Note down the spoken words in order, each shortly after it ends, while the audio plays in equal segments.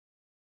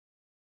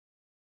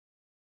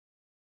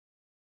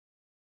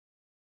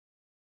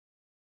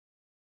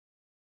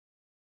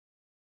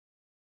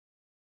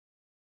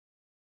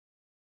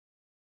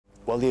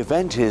Well, the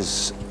event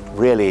is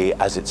really,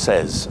 as it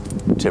says,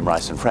 Tim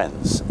Rice and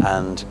Friends,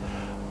 and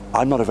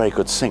I'm not a very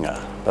good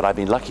singer, but I've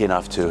been lucky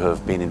enough to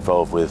have been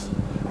involved with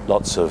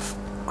lots of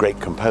great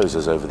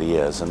composers over the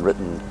years and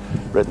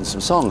written some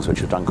songs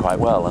which have done quite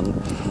well, and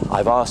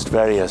I've asked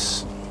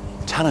various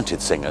talented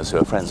singers who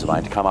are friends of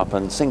mine to come up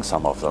and sing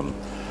some of them,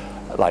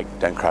 like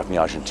Don't Cry For Me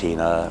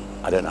Argentina,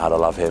 I Don't Know How to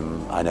Love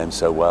Him, I Know Him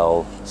So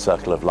Well,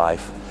 Circle of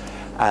Life,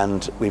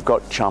 and we've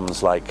got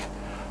chums like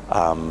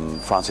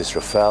Francis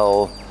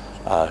Raffel,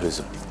 who's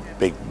a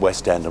big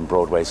West End and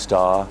Broadway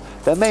star.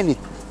 They're mainly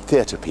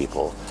theatre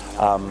people.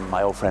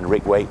 My old friend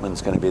Rick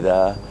Wakeman's going to be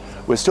there.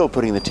 We're still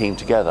putting the team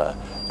together,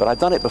 but I've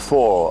done it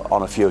before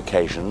on a few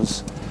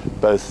occasions,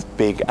 both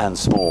big and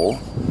small.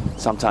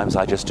 Sometimes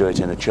I just do it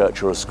in a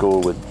church or a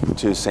school with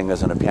 2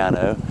 singers and a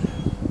piano,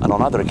 and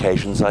on other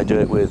occasions I do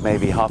it with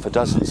maybe half a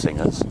dozen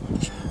singers,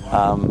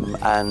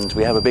 and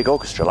we have a big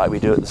orchestra like we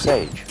do at the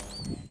Sage.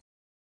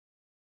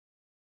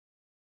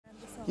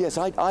 Yes,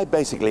 I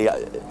basically,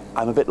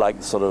 I'm a bit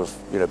like sort of,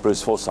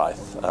 Bruce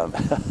Forsyth. I'm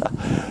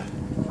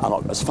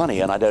not as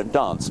funny and I don't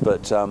dance,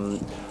 but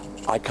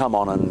I come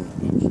on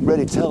and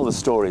really tell the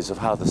stories of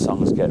how the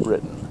songs get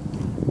written.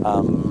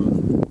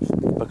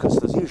 Because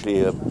there's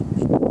usually a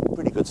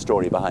pretty good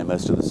story behind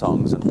most of the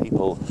songs, and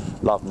people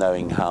love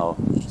knowing how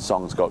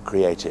songs got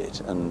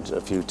created, and a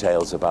few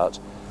tales about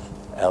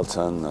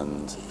Elton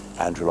and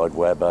Andrew Lloyd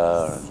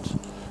Webber and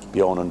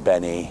Bjorn and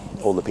Benny,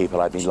 all the people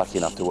I've been lucky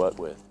enough to work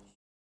with.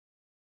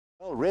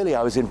 Well, really,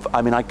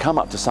 I come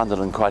up to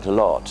Sunderland quite a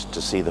lot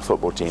to see the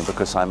football team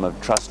because I'm a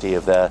trustee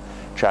of their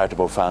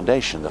charitable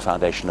foundation, the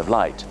Foundation of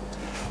Light.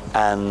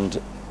 And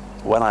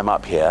when I'm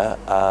up here,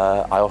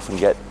 I often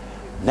get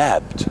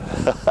nabbed.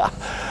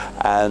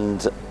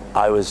 And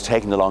I was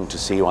taken along to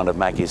see one of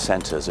Maggie's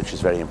centres, which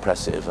is very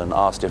impressive, and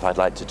asked if I'd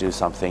like to do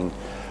something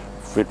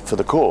for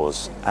the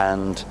cause.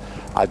 And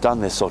I've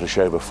done this sort of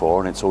show before,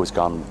 and it's always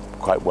gone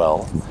quite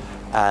well.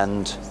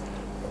 And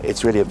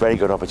it's really a very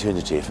good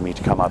opportunity for me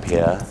to come up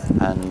here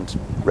and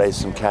raise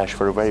some cash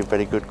for a very,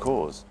 very good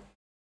cause.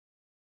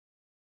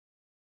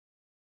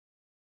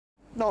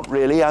 Not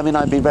really. I mean,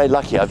 I've been very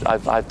lucky.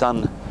 I've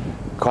done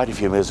quite a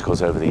few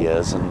musicals over the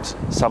years, and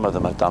some of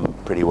them have done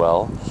pretty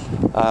well.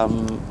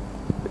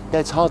 Yeah,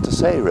 it's hard to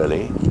say,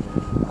 really.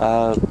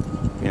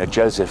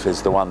 Joseph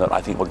is the one that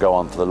I think will go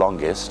on for the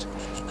longest,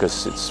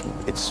 because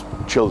it's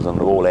children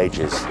of all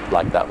ages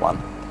like that one.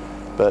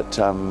 But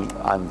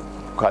I'm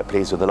quite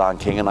pleased with The Lion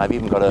King, and I've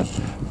even got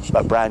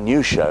a brand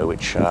new show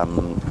which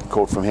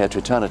called From Here to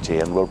Eternity,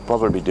 and we'll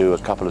probably do a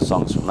couple of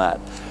songs from that,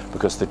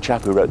 because the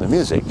chap who wrote the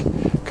music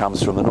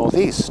comes from the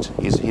northeast.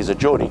 He's a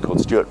Geordie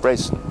called Stuart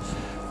Brayson,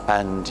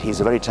 and he's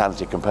a very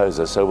talented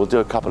composer, so we'll do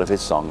a couple of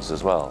his songs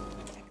as well.